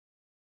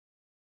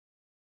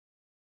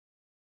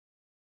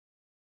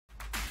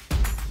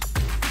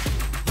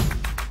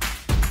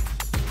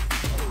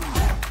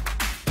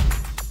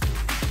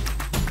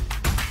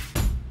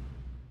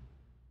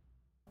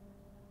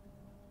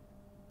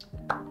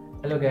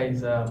Hello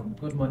guys,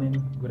 good morning,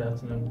 good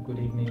afternoon, good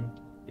evening,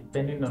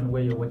 depending on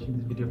where you're watching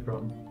this video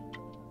from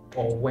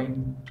or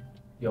when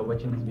you're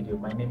watching this video.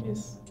 My name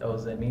is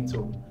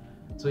Elzenitho.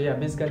 So yeah,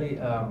 basically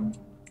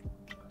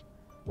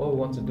what we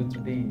want to do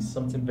today is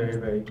something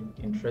very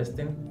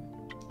interesting.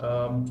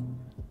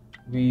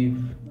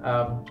 We've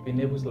been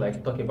able to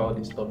talk about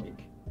this topic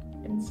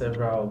in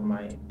several of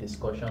my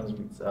discussions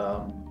with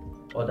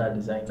other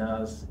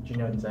designers,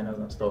 junior designers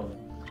and stuff.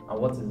 And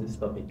what is this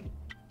topic?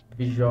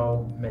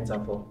 Visual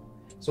metaphor.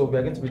 So we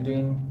are going to be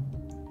doing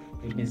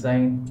a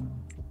design,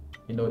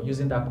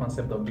 using that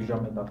concept of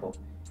visual metaphor.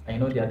 And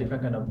there are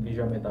different kind of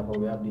visual metaphor.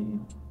 We have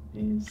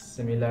the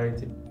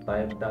similarity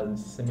type,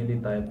 that's the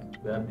simile type.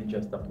 We have the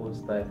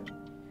juxtapose type.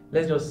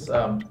 Let's just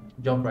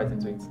jump right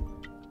into it.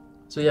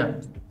 So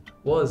yeah,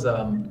 what is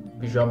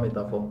visual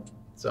metaphor?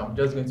 So I'm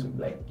just going to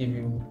give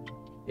you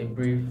a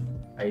brief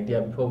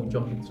idea before we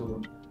jump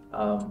into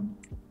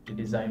the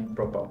design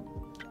proper.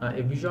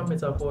 A visual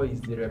metaphor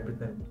is the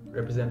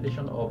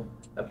representation of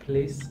a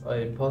place or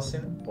a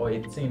person or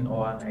a thing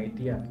or an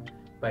idea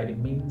by the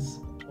means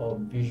of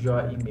visual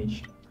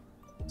image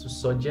to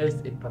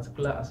suggest a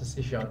particular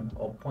association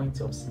or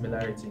point of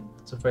similarity.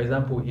 So for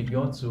example, if you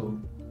want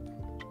to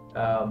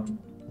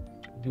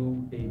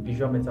do a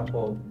visual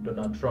metaphor of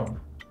Donald Trump,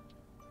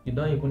 you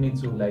don't even need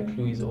to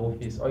do his whole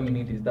face. All you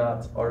need is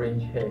that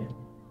orange hair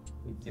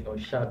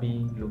with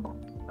shabby look,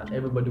 and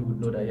everybody would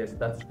know that yes,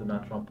 that's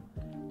Donald Trump.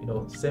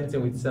 Same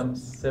thing with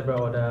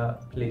several other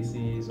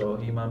places or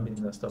human beings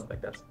and stuff like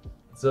that.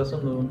 It's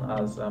also known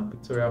as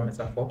pictorial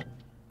metaphor,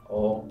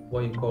 or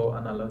what you call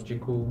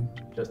analogical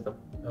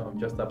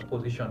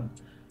juxtaposition.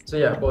 So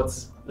yeah, but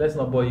let's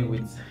not bore you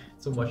with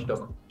too much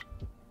talk.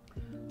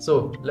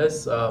 So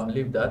let's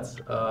leave that.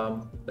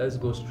 Let's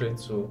go straight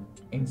to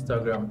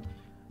Instagram.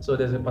 So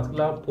there's a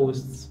particular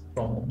post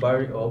from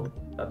Barry Up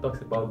that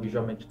talks about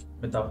visual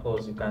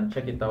metaphors. You can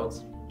check it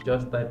out.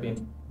 Just type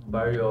in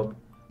Barry Up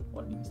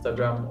on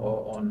Instagram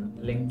or on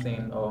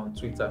LinkedIn or on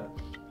Twitter.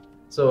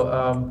 So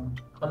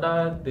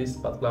under this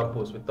particular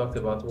post, we talked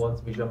about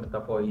what visual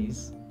metaphor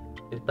is,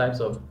 the types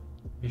of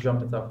visual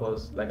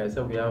metaphors. Like I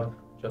said, we have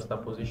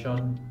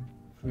juxtaposition,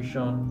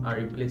 fusion,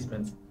 and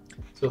replacement.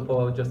 So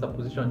for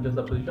juxtaposition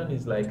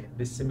is like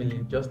the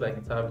simile, just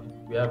like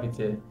we have it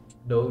here.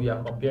 Though we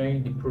are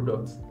comparing the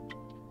product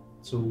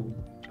to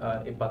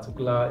a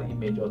particular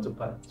image or to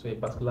a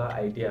particular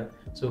idea.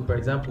 So for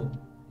example,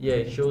 here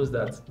it shows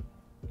that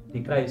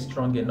the car is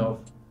strong enough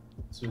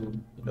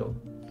to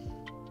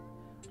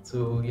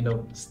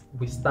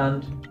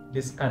withstand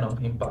this kind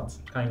of impact,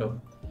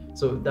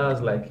 so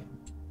that's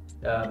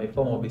a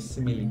form of a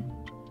simile.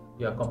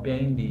 You are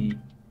comparing the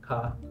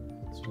car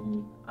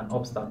to an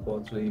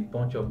obstacle, to a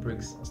bunch of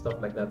bricks and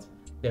stuff like that.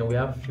 Then we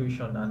have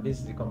fusion, and this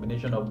is the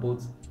combination of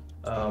both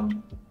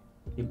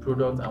the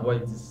product and what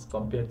it is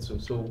compared to.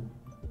 So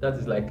that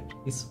is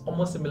it's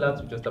almost similar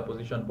to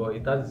juxtaposition, but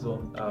it has its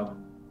own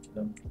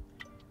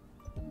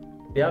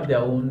they have their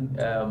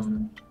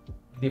own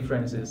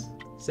differences.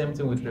 Same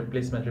thing with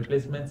replacement.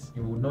 Replacements,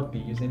 you will not be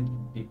using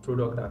the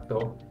product at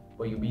all,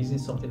 but you'll be using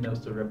something else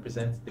to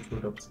represent the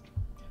product.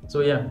 So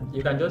yeah,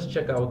 you can just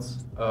check out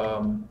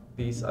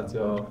this at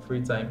your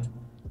free time.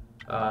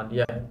 And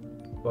yeah,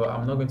 but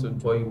I'm not going to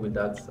bore you with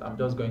that. I'm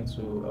just going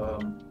to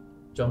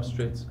jump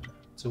straight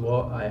to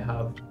what I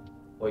have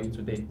for you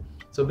today.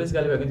 So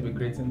basically, we're going to be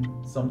creating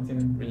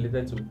something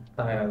related to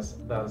tires.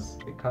 That's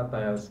the car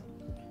tires.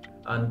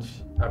 And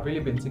I've really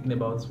been thinking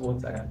about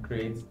what I can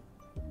create.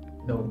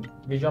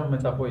 Visual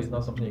metaphor is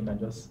not something you can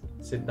just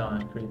sit down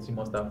and create. You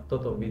must have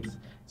thought of it.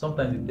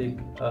 Sometimes it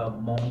takes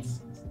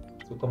months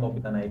to come up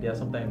with an idea.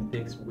 Sometimes it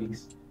takes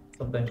weeks.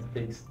 Sometimes it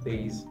takes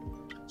days.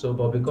 So,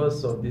 but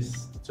because of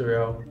this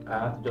tutorial, I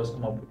had to just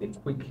come up with a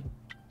quick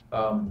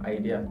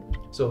idea.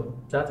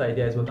 So that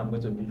idea is what I'm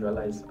going to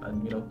visualize,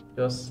 and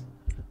just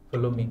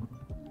follow me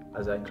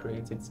as I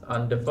create it.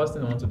 And the first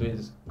thing I want to do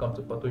is come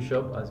to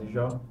Photoshop as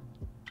usual.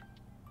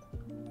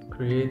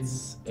 Create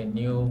a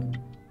new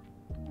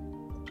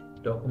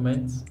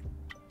document.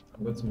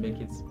 I'm going to make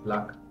it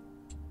black.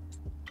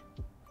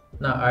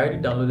 Now I already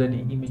downloaded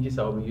the images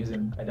I will be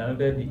using. I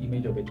downloaded the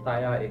image of a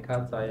tire, a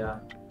car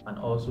tire, and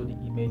also the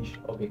image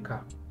of a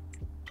car.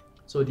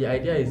 So the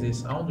idea is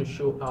this: I want to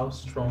show how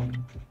strong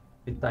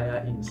the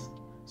tire is.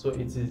 So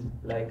it is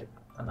like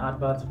an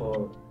advert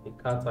for a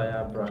car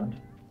tire brand.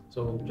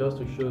 So just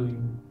to show you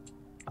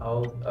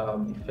how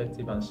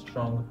effective and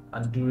strong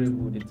and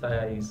durable the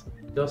tire is.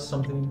 Just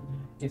something.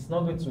 It's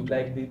not going to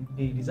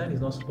the design is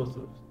not supposed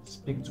to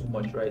speak too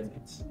much, right?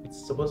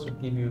 It's supposed to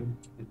give you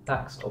the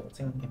task of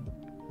thinking.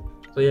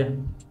 So yeah,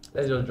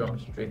 let's just jump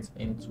straight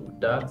into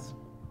that.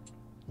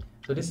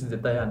 So this is the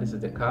tire and this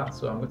is the car.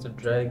 So I'm going to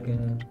drag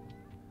in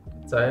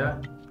the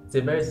tire. It's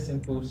a very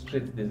simple,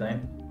 straight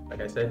design,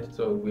 like I said.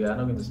 So we are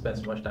not going to spend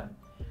so much time.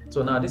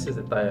 So now this is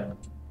the tire.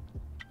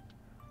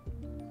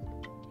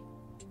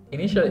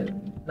 Initially,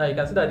 now you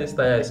can see that this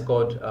tire is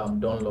called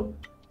Dunlop.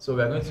 So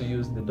we are going to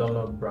use the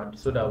Dunlop brand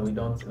so that we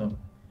don't,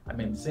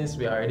 since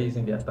we are already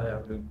using their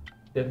tire, we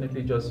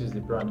definitely just use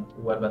the brand.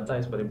 We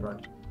advertise for the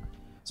brand.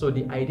 So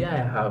the idea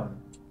I have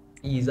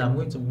is I'm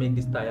going to make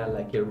this tire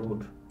like a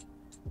road,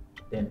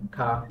 then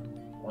car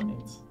on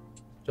it.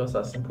 Just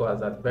as simple as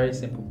that. Very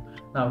simple.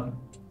 Now,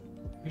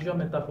 visual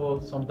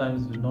metaphor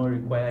sometimes do not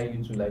require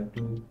you to like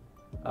do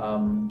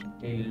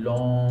a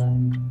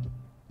long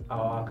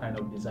hour kind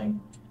of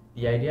design.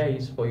 The idea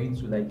is for you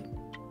to like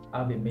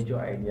have a major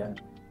idea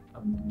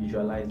and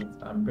visualize it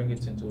and bring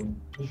it into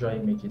visual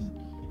images.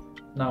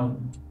 Now,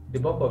 the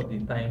bulk of the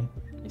time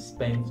is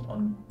spent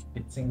on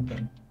the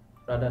thinking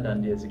rather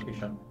than the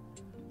execution.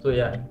 So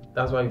yeah,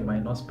 that's why you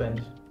might not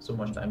spend so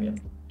much time here.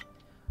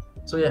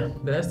 So yeah,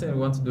 the next thing we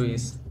want to do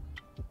is,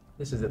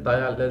 this is the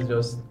tire. Let's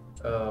just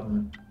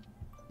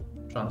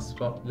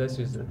transform. Let's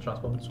use the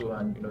transform tool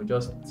and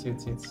just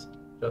tilt it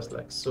just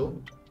like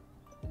so.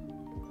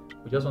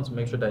 We just want to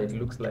make sure that it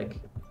looks like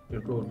a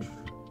road.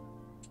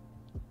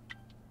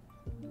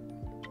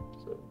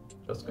 So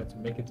just going to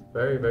make it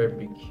very, very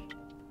big.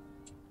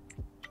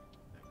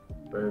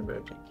 Very,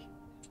 very big.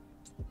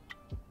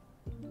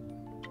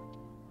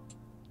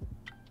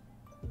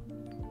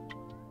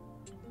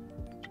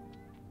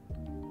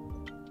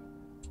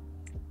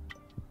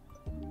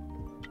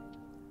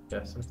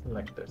 Yeah, something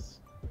like this.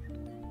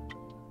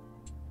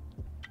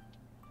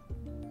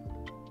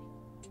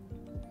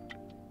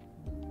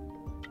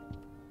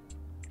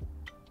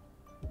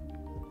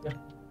 Yeah.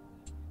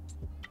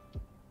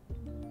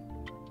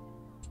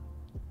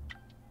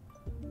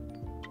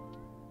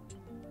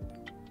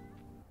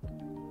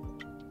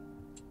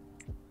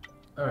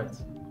 All right,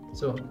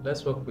 so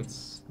let's work with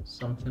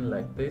something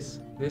like this.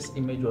 This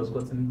image was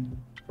gotten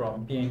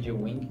from PNG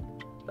Wing.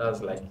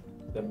 That's like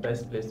the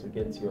best place to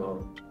get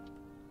your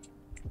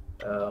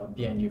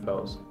PNG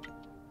files.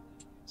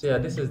 So yeah,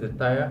 this is the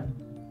tire,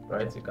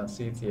 right? You can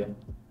see it here.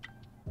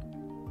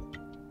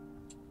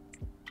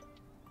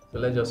 So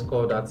let's just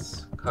call that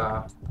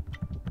car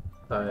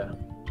tire,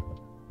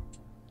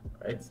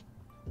 right?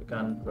 We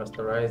can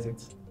rasterize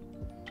it.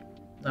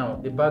 Now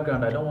the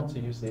background, I don't want to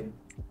use a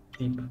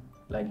deep,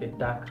 like a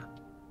dark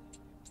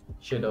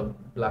shade of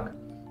black.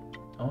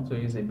 I want to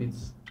use a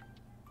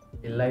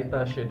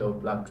lighter shade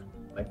of black,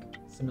 like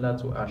similar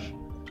to ash.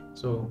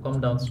 So come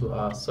down to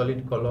our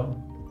solid color,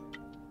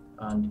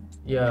 and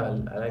yeah,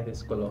 I like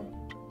this color.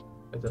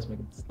 Let's just make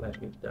it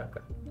slightly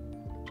darker.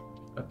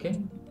 Okay,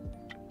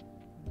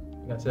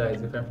 you can see that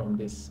it's different from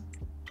this.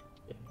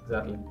 Yeah,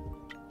 exactly.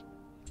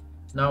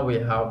 Now we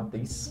have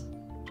this.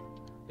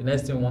 The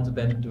next thing we want to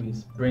then do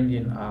is bring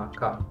in our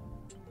car.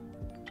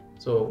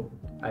 So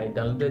I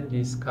downloaded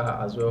this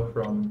car as well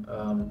from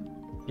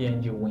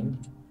PNG Wing.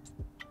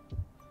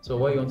 So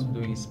what you want to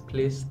do is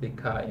place the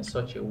car in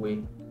such a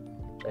way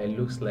that it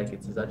looks like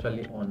it is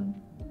actually on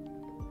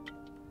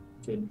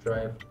the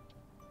drive.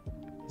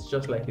 It's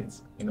just like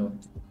it's on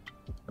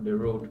the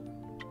road.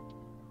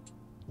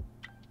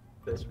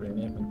 Let's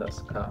rename it as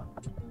car.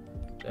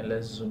 Then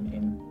let's zoom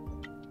in.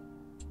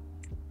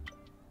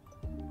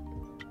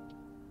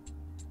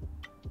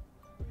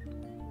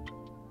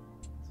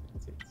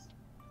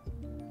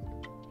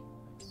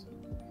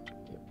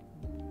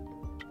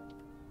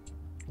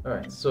 All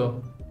right,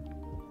 so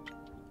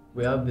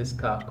we have this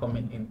car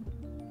coming in.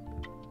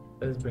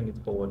 Let's bring it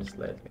forward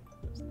slightly.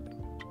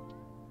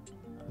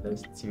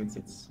 Let's tilt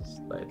it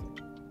slightly.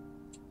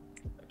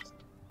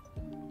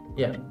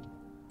 Yeah.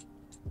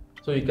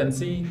 So you can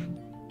see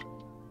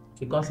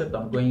the concept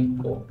I'm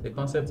going for. The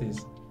concept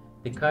is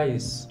the car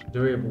is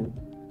durable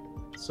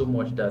so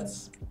much that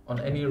on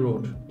any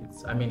road, it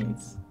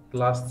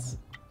lasts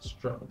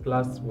strong, it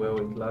lasts well,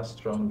 it lasts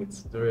strong,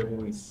 it's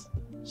durable, it's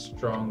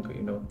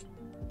strong.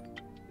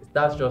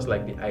 That's just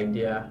like the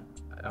idea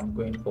I'm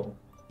going for.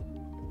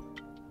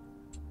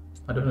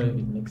 I don't know if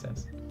it makes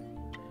sense,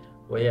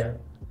 but yeah,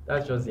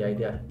 that's just the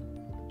idea.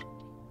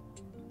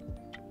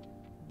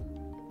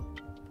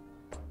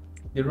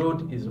 The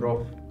road is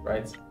rough,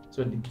 right?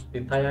 So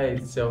the tire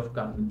itself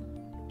can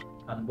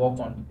walk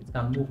on, it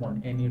can move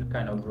on any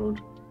kind of road,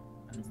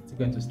 and it's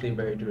going to stay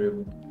very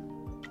durable.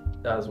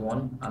 That's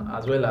one, and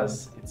as well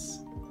as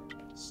it's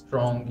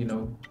strong,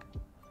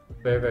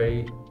 very,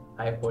 very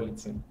high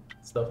quality,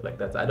 stuff like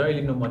that. I don't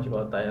really know much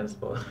about tires,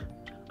 but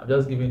I'm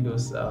just giving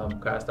those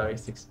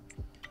characteristics.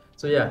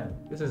 So yeah,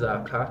 this is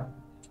our car.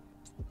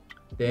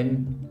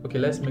 Then okay,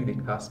 let's make the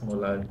car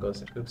smaller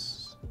because it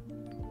looks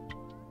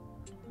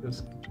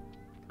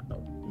kind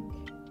of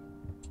big.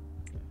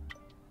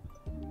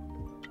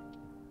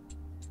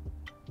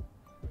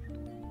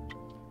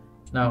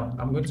 Now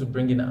I'm going to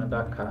bring in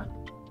another car,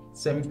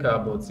 same car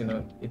but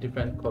a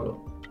different color,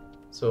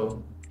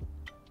 so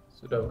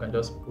that we can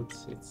just put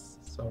it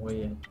somewhere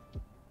here.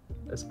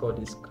 Let's call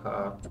this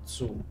car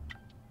 2.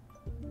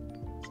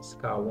 This is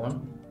car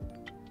 1.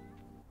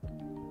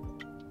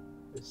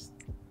 Let's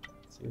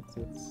tilt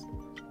it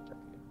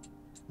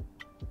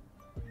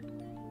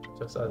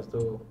just as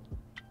though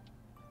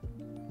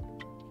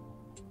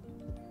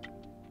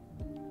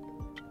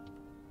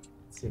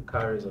it's a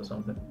car race or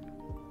something.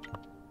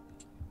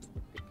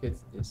 Duplicate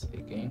this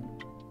again.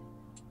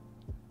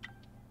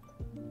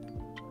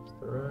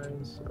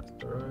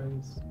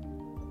 Rasterize.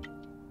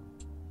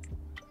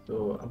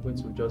 So I'm going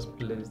to just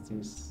place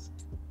this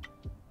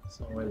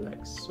somewhere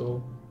like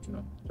so,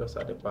 just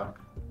at the back.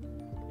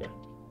 Yeah.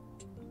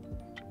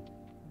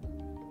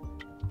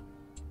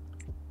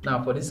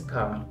 Now for this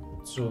car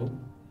too,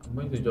 I'm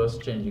going to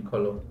just change the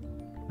color.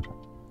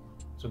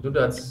 To do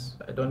that,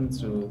 I don't need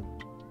to.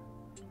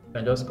 I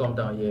can just come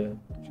down here,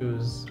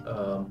 choose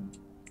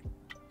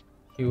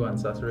hue and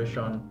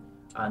saturation,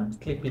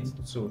 and clip it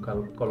to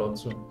color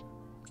 2.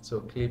 So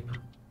clip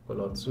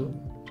color 2,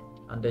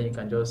 and then you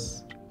can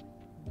just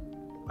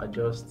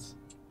adjust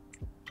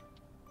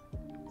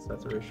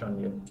saturation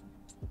here.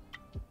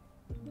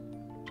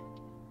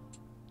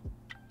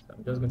 So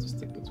I'm just going to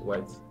stick with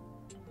white,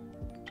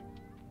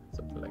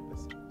 something like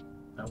this,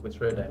 and with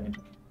red I mean.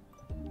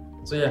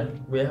 So yeah,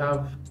 we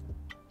have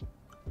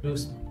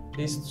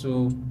these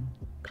two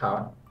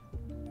car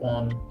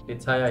on the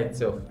tire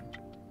itself,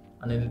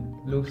 and it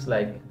looks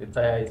like the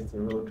tire is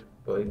the road,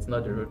 but it's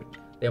not the road.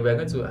 Then we're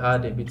going to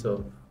add a bit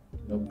of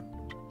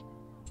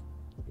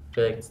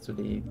effect to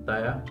the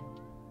tire,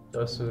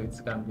 just so it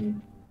can be you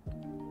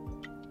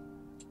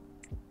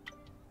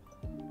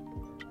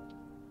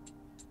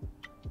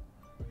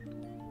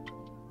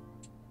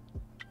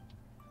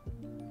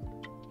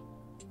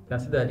can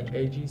see that the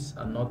edges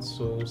are not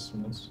so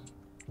smooth,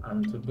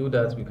 and to do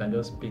that we can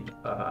just pick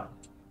a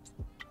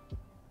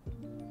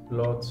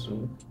blur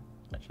tool.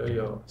 Make sure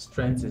your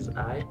strength is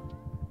high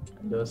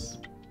and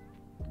just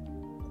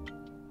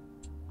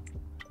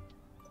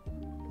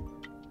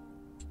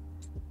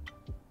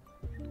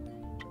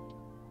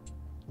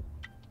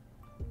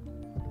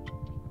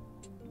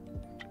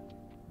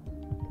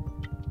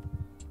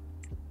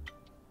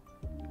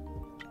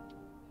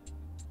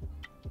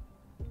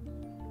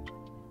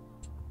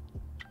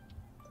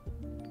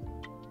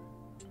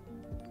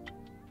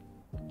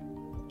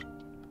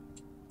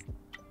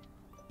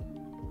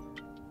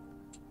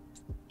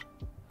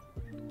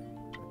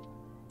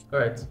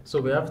Alright, so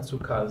we have two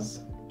cars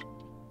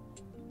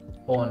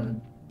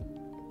on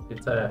the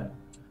tire.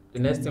 The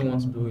next thing we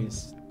want to do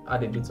is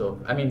add a bit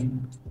of,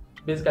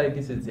 basically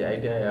this is the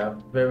idea. I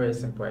have very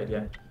simple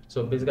idea.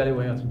 So basically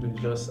what you want to do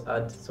is just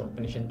add some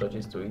finishing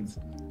touches to it.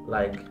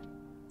 Like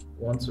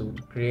want to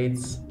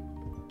create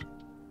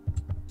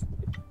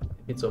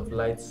a bit of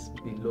light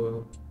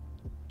below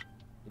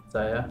the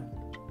tire.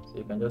 So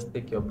you can just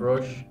take your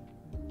brush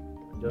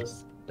and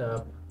just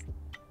dab.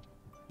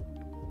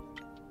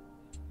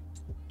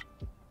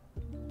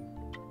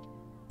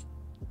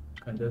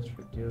 And just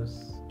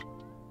reduce,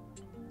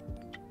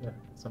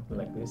 something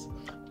like this.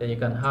 Then you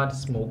can add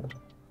smoke.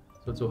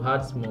 So to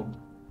add smoke,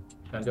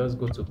 you can just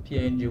go to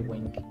PNG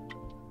wing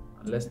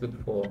and let's look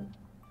for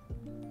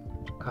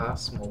car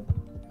smoke.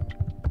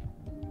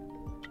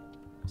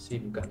 See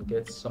if you can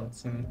get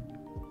something.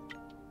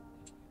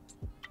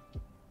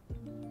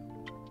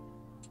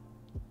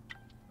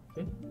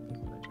 Okay,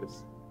 something like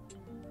this.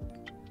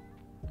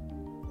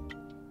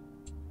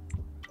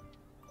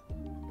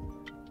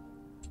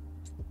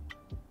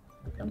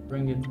 And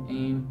bring it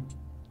in.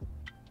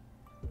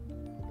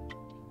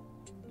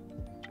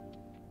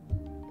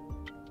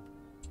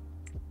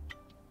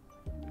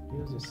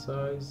 Use the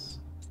size.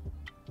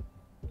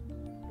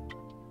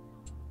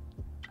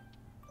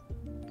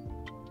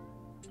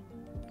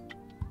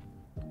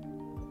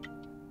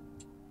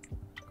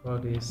 Call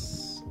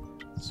this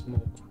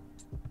smoke.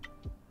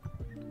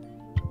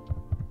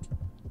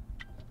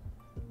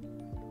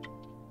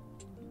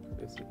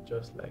 Place it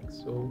just like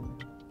so.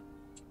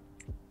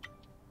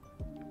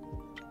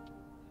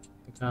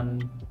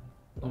 Can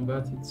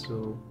convert it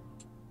to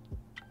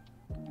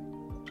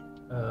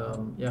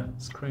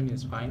screen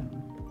is fine.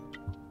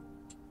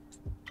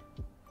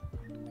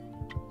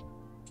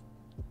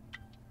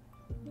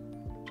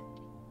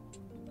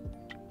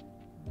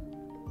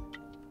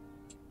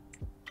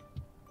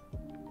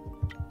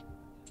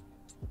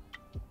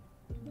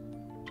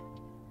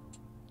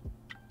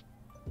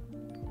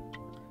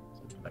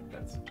 Something like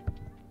that.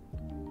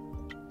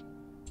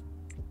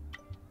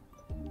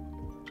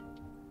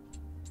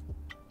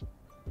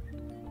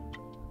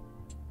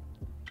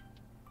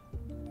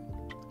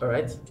 All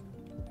right,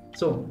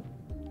 so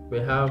we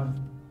have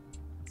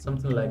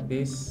something like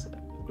this.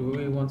 Do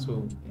we want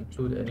to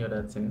include any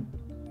other thing?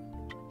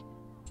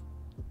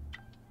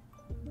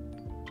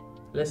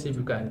 Let's see if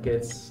we can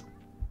get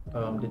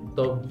the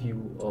top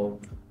view of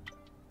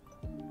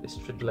the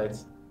street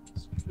lights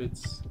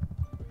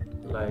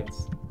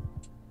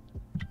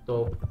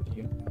top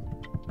view,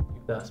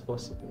 if that's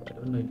possible. I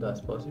don't know if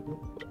that's possible,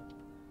 but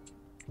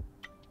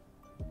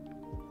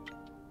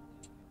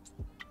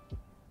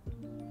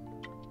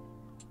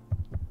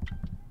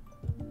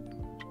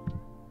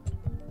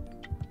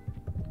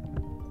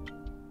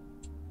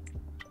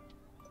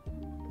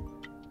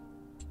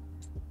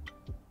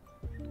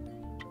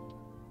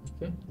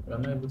okay,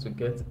 I'm not able to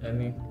get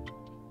any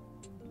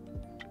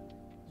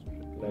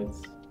street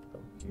lights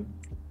top view.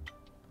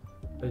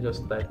 Let's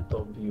just type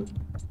top view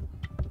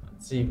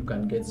and see if we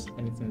can get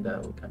anything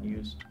that we can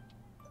use.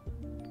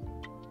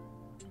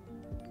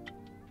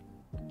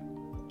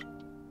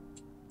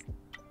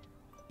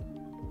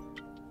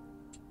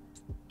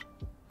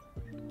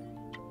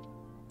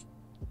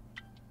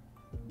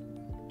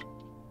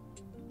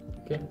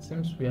 Okay,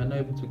 seems we are not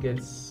able to get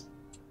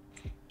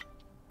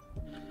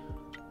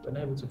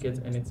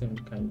anything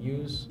we can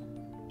use.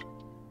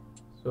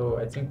 So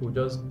I think we'll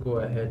just go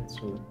ahead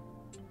to,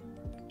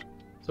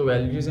 so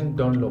we're using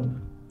Dunlop.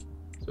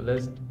 So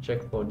let's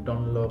check for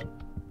Dunlop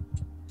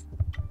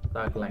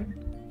tagline.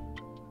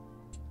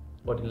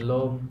 For the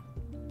love,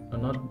 no,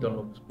 not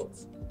Dunlop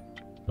Sports,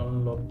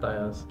 Dunlop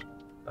Tires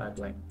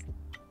tagline.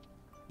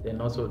 Then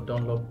also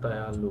Dunlop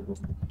tire logo.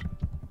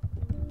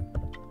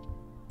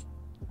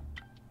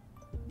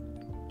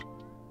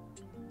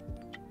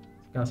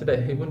 You can see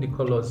that even the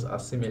colors are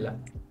similar.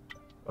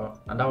 Wow.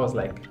 And that was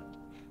like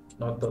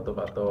not thought of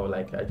at all.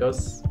 Like I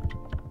just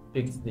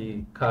picked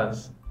the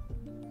cars.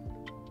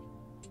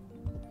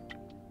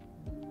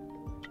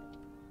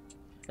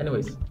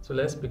 Anyways, so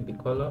let's pick the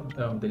color,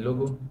 the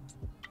logo,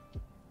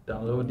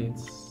 download it.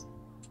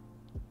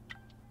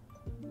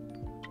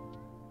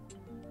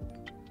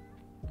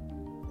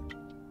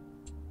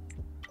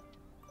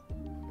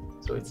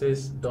 So it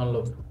says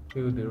Dunlop,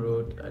 fill the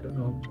road. I don't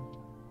know.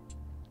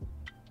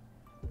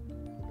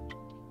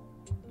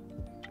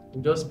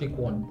 We just pick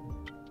one.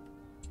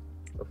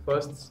 But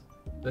first,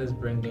 let's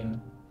bring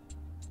in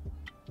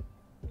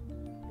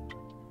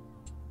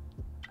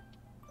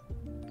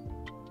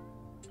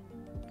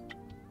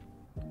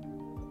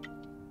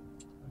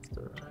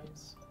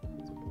rasterize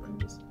to bring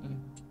this in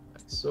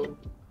like so.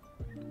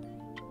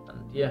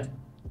 And yeah,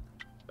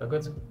 we're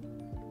going to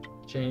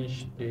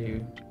change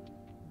the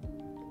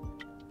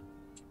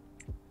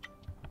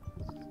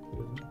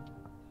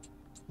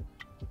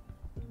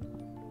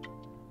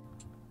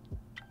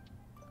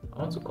I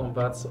want to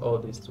convert all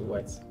this to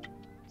white.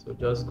 So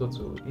just go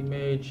to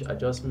image,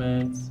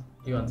 adjustments,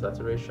 hue and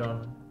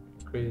saturation,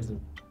 increase it.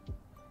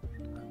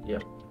 Yeah,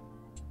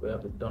 we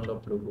have the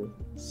Dunlop logo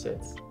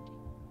set.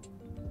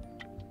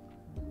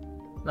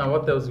 Now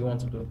what else you want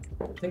to do?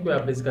 I think we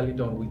are basically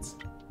done with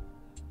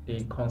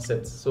the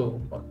concept. So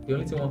the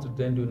only thing we want to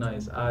then do now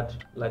is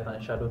add light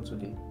and shadow to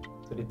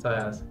the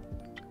tires.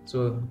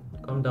 So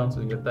come down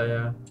to your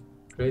tire,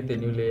 create a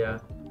new layer,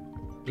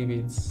 give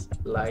it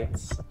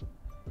lights,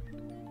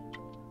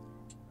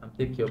 and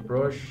take your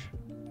brush,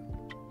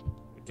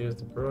 reduce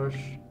the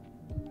brush,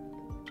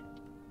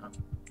 and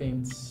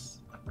paint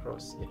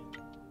across here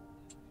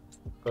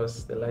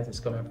because the light is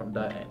coming from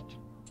that end.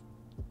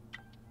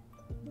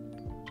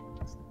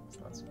 It's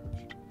not so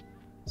much.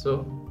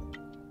 So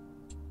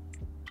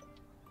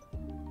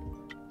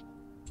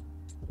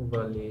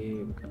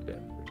overlay, we can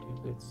then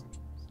reduce it.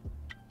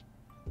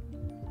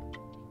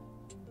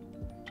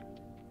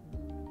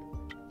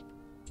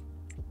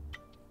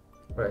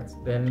 Right,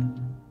 then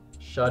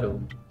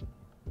shadow.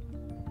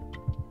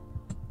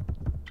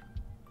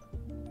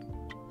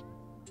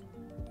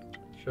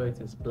 Sure it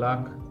is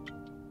black.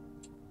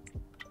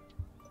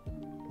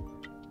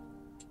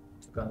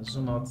 You can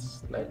zoom out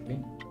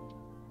slightly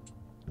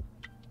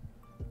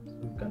so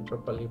you can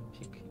properly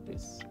pick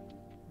this.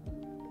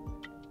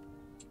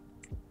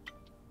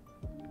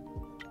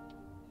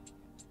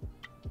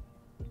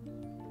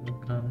 You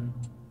can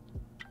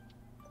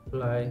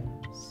apply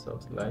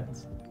soft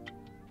light,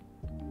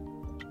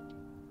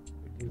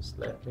 reduce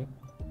slightly.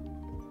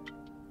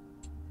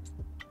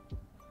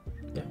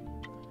 Yeah,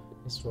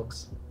 this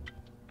works.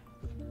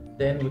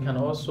 Then we can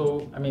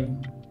also,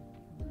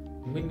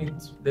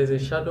 there's a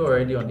shadow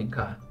already on the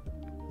car,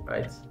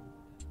 right?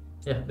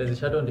 Yeah, there's a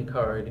shadow on the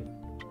car already.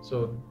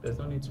 So there's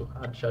no need to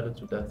add shadow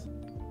to that.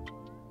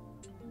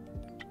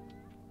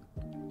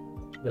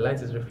 The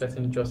light is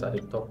reflecting just at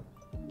the top.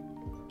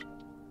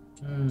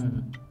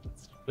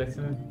 It's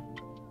reflecting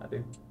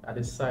at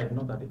the side,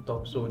 not at the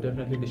top. So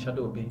definitely the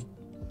shadow will be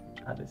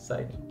at the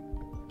side.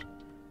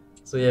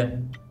 So yeah,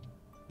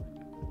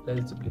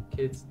 let's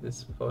duplicate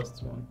this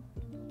first one.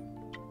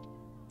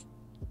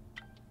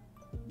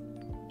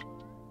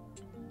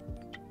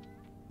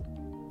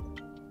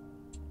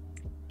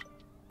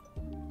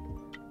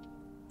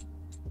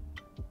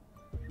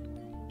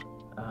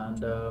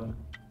 And I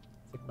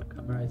think my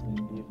camera is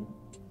misbehaving.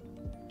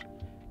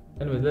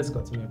 Anyways, let's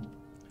continue.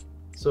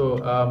 So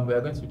we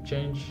are going to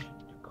change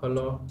the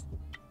color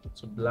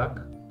to black.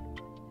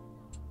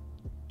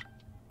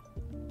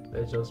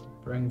 Let's just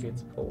bring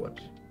it forward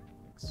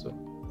like so.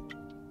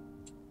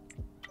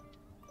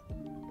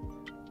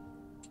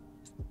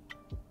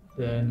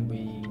 Then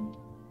we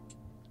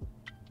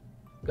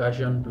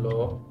Gaussian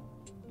blur.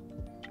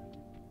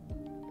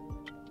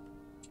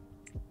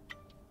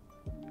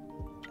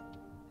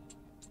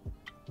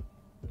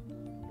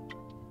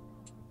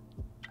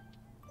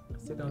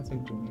 I don't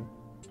think we need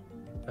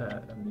I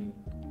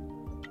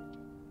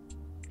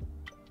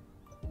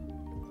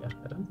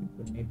don't think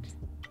we need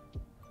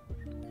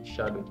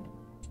shadow,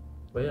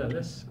 but yeah,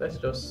 let's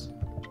just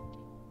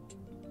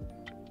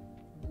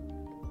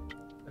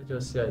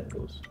see how it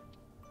goes.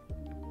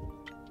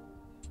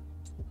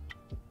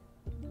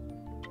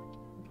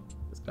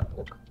 This can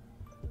work.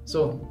 So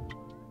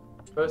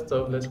first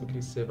off, let's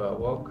quickly save our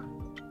work.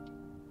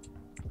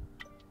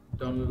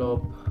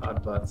 Dunlop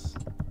adverts.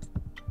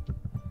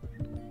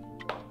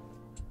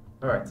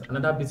 All right,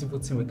 another beautiful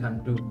thing we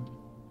can do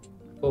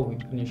before we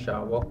finish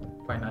our work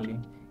finally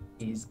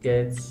is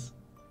get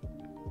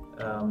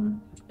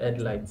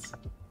headlights.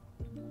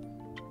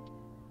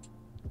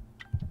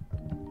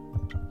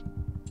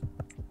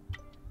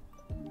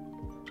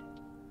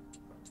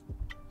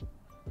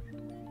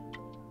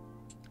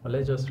 Or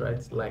let's just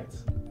write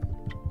lights.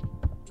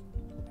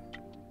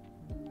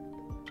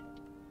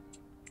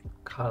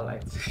 Car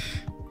lights.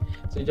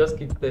 So you just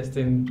keep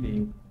testing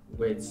the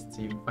words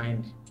till you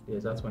find the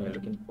exact one you're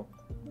looking for.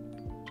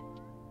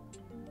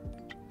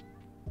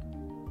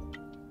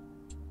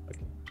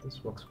 Okay,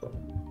 this works for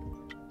me.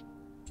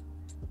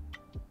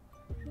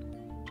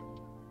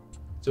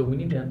 So we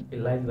need a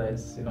light that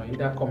is,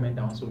 either comment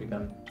down so we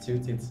can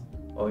tilt it,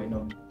 or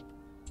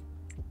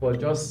but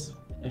just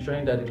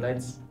ensuring that the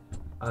light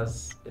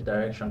has a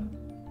direction.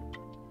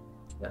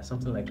 Yeah,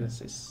 something like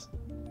this is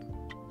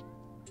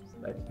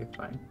slightly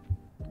fine.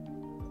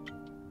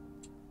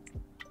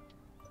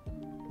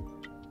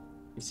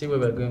 You see where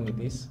we're going with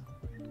this?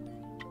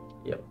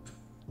 Yep.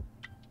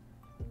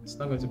 It's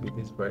not going to be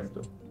this bright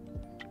though.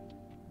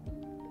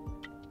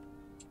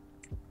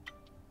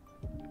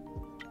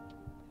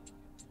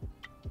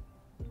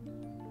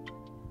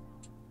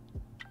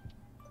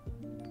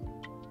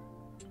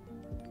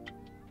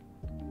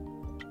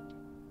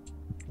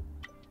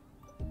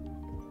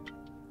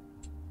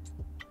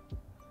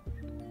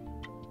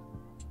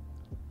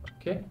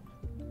 Okay,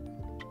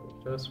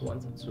 just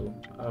wanted to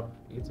have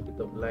a little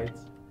bit of light.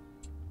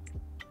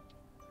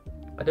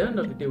 At the end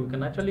of the day, we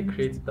can actually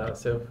create it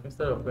ourselves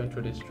instead of going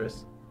through this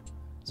stress.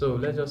 So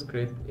let's just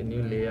create a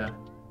new layer,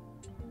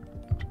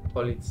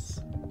 call it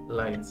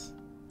lights,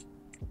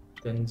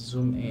 then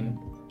zoom in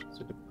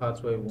to the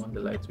part where we want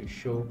the light to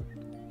show.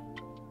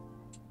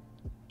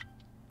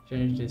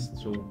 Change this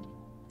to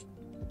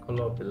the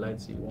color of the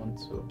lights you want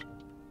to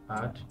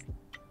add.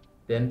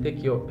 Then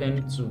take your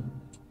pen tool,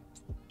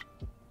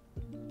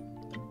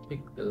 pick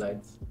the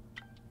lights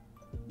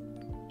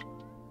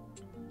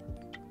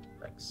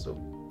like so.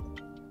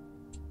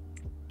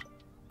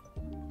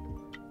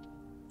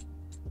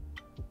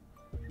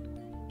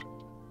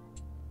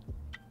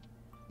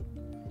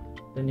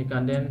 Then you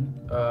can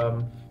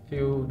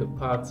fill the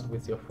parts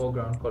with your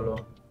foreground color,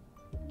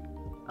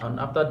 and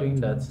after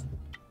doing that,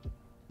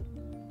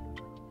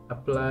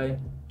 apply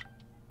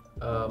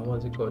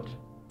what's it called?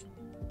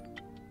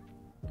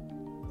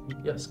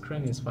 Yeah,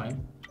 screen is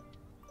fine.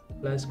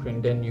 Apply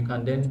screen. Then you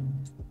can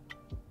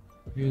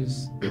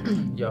use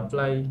you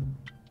apply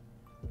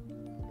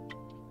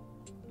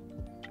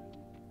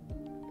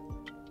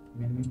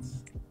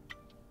minutes.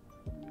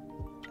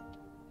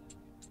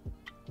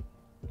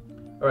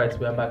 All right,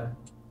 we are back.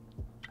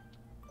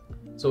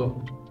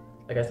 So,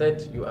 like I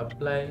said, you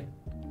apply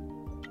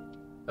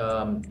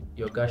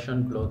your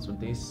Gaussian blur to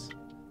this.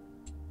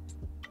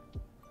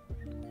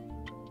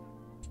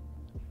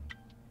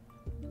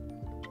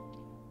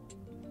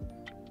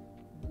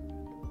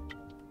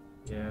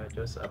 Yeah,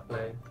 just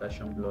apply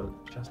Gaussian blur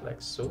just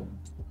like so.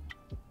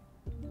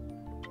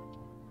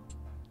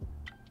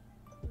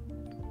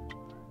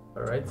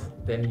 All right,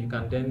 then you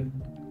can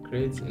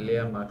create a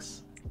layer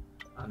mask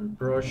and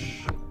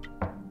brush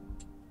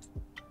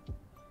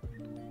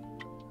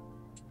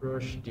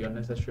the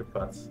unnecessary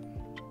parts.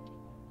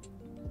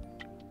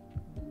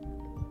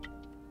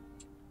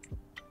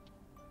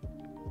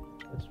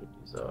 Let's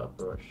reduce our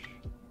brush.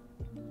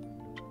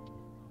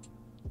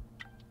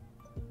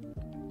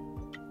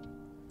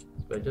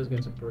 So we're just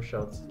going to brush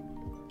out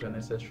the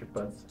unnecessary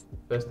parts.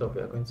 First off,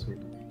 we are going to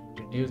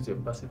reduce the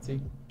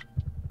opacity,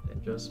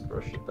 then just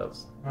brush it out.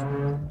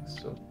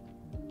 So,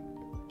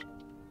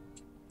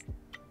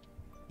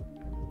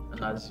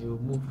 and as you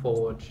move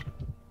forward,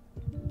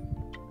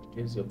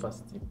 reduce the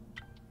opacity.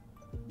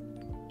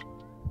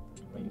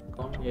 When you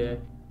come here,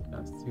 you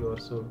can still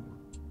also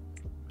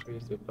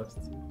increase the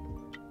opacity.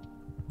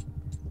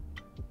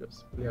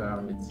 Just play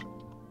around it.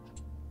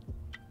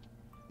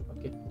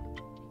 Okay,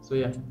 so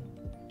yeah,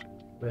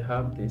 we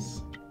have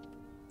this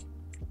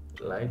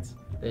light.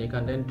 Then you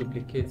can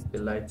duplicate the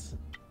light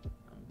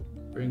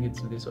and bring it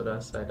to this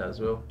other side as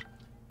well.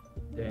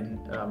 Then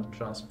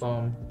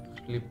transform,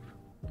 flip.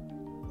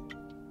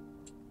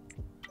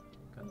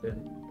 You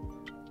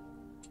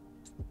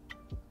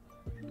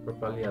can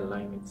properly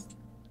align it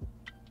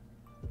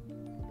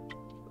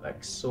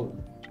like so.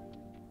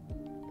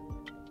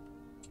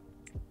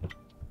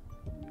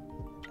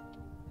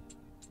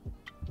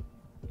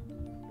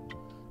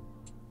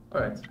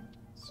 All right,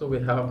 so we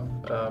have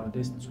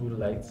these two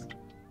lights.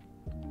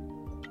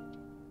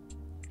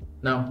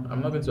 Now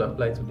I'm not going to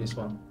apply to this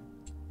one,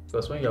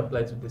 because when you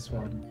apply to this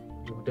one,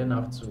 you then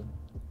have to,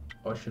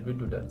 or should we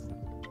do that?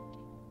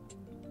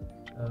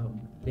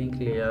 Link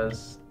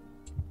layers,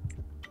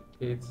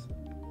 duplicate.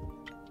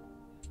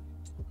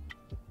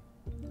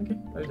 Okay,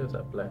 let's just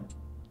apply.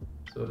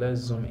 So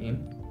let's zoom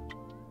in.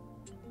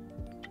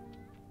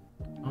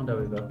 Now that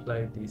we've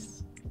applied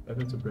this, we're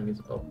going to bring it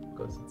up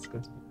because it's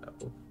going to be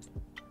above.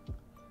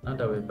 Now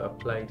that we've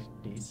applied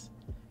this,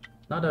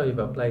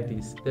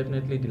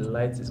 definitely the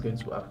light is going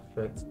to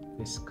affect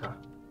this car.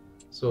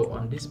 So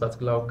on this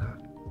particular car,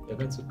 you're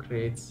going to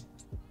create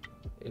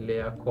a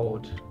layer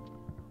called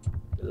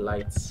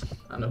lights,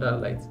 another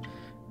light,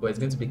 but it's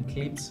going to be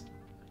clipped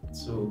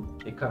to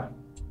the car.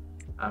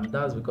 And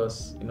that's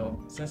because, you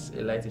know, since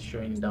a light is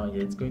showing down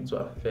here, it's going to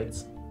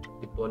affect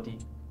the body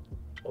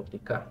of the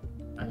car.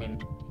 I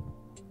mean,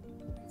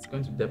 it's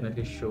going to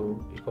definitely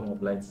show a form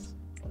of light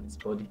on its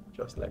body,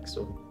 just like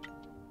so.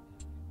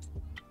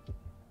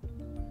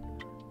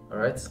 All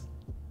right,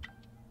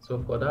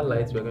 so for that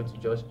light, we're going to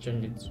just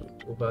change it to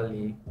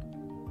overlay,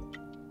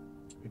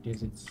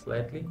 reduce it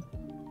slightly.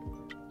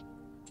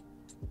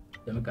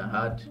 Then we can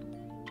add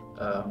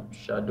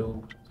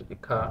shadow to the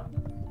car.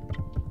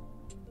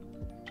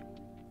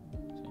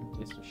 Change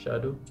this to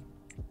shadow.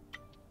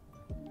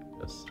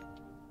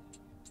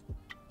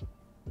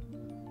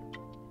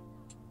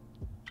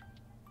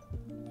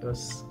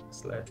 Just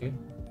slightly.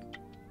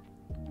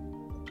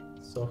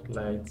 Soft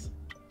light,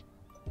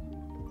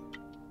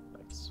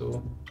 like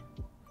so.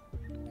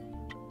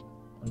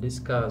 On this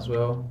car as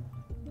well,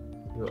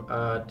 you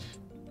add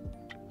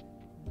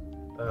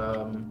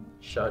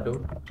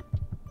shadow.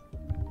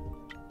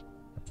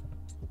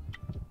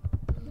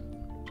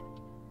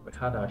 We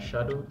had our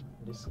shadow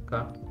in this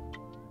car.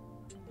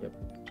 Yep.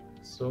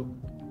 So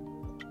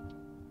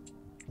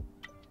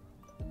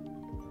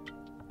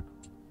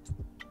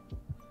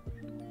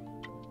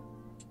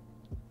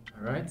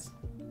all right.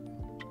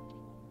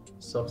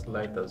 Soft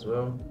light as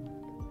well.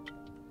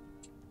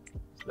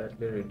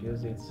 Slightly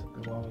reduce it,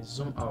 and when we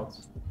zoom out,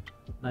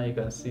 now you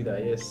can see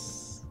that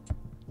yes,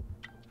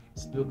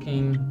 it's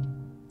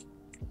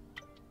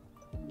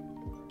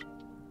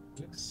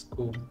looks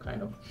cool,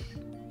 kind of.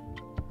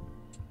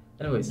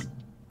 Anyways,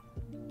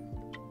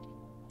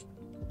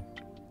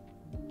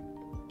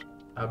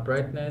 our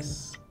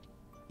brightness,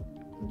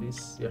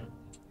 this, yeah,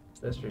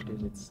 let's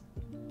reduce it.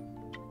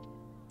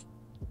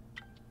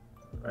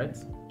 Right.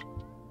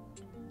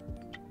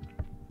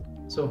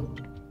 So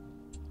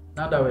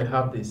now that we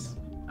have this,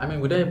 I mean,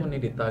 we don't even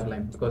need a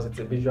tagline because it's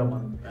a visual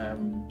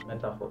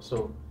metaphor.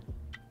 So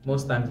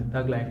most times the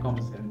tagline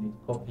comes in the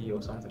copy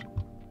or something.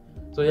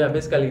 So yeah,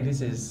 basically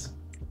this is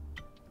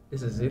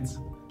it.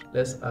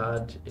 Let's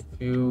add a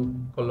few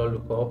color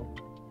lookup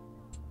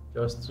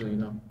just to, you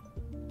know,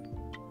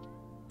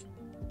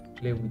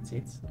 play with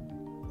it.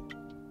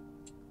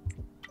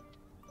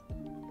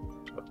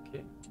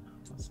 Okay,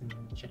 not seeing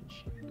any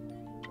change.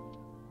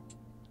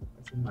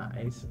 That's in my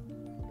eyes.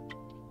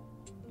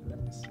 Let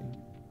me see.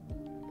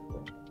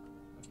 Okay,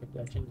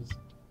 there are changes.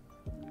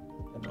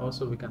 And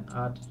also we can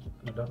add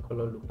another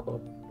color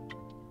lookup.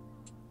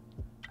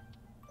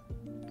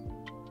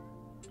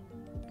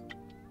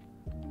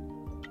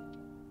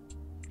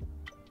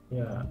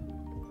 Yeah,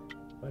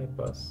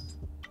 bypass.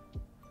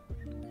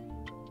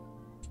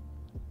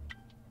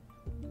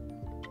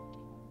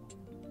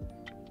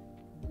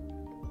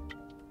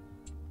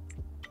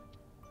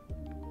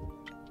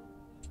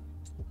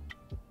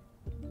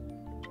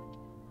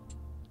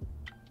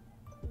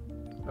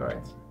 All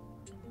right.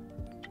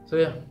 So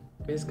yeah,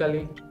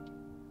 basically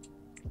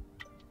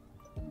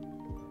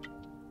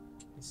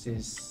this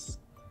is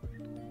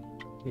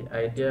the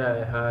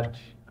idea I had,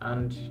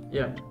 and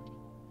yeah,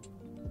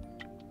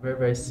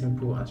 very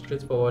simple and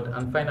straightforward.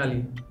 And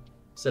finally,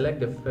 select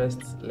the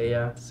first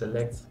layer,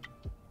 select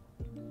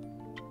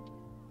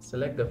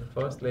the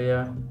first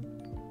layer,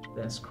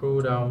 then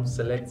scroll down,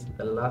 select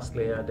the last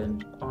layer, then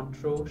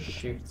Ctrl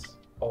Shift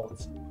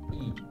Alt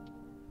E.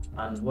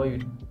 And what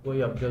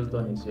you have just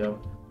done is you have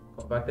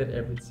converted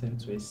everything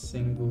to a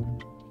single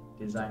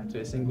design,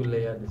 to a single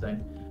layer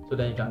design. So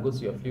then you can go to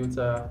your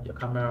filter, your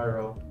camera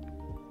raw,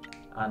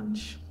 and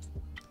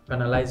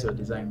finalize your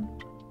design.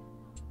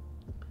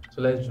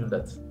 So let's do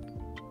that.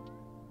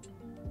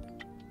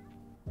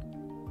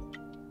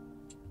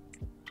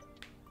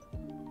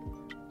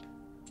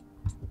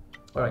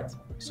 All right,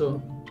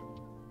 so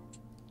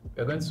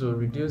we're going to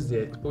reduce the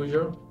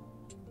exposure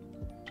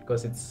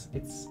because it's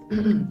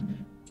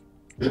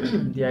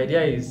the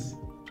idea is,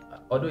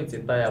 although it's a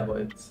tire,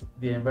 but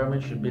the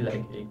environment should be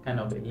like a kind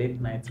of a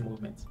late night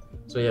movement.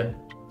 So yeah,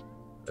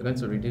 we're going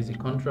to reduce the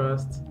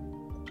contrast,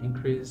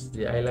 increase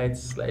the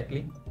highlights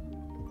slightly,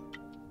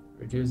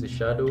 reduce the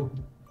shadow,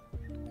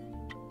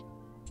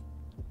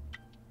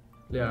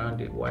 play around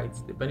the white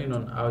depending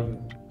on how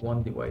you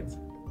want the white,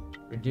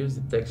 reduce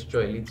the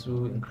texture a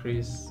little,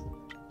 increase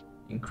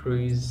the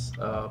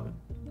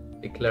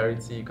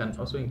clarity. You can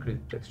also increase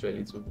the texture a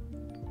little,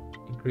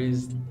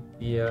 increase the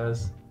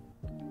ears,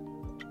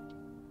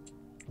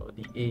 or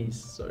the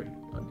A's, sorry,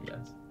 not the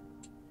A's.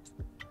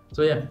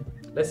 So yeah,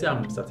 let's say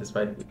I'm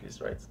satisfied with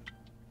this, right?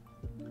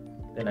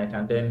 Then I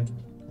can then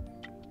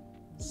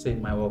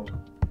save my work.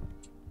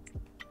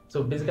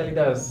 So basically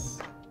that's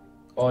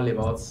all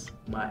about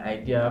my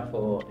idea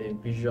for a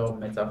visual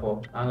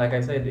metaphor. And like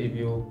I said, if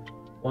you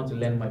want to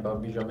learn more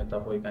about visual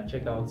metaphor, you can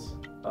check out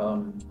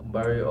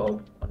Mbari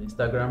on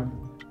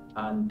Instagram,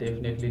 and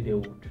definitely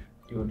you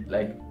would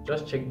like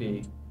just check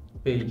the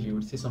page, you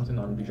would see something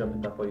on visual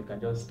metaphor. You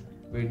can just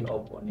read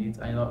up on it.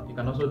 I know you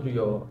can also do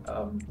your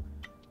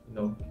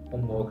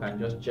homework and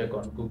just check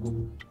on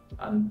Google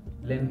and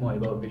learn more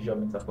about visual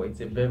metaphor.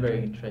 It's a very,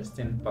 very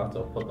interesting part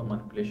of photo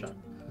manipulation.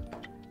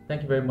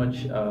 Thank you very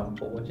much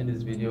for watching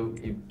this video.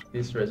 If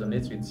this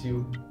resonates with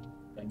you,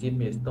 you can give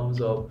me a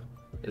thumbs up,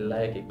 a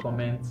like, a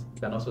comment.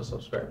 You can also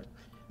subscribe.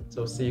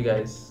 So see you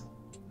guys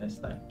next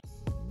time.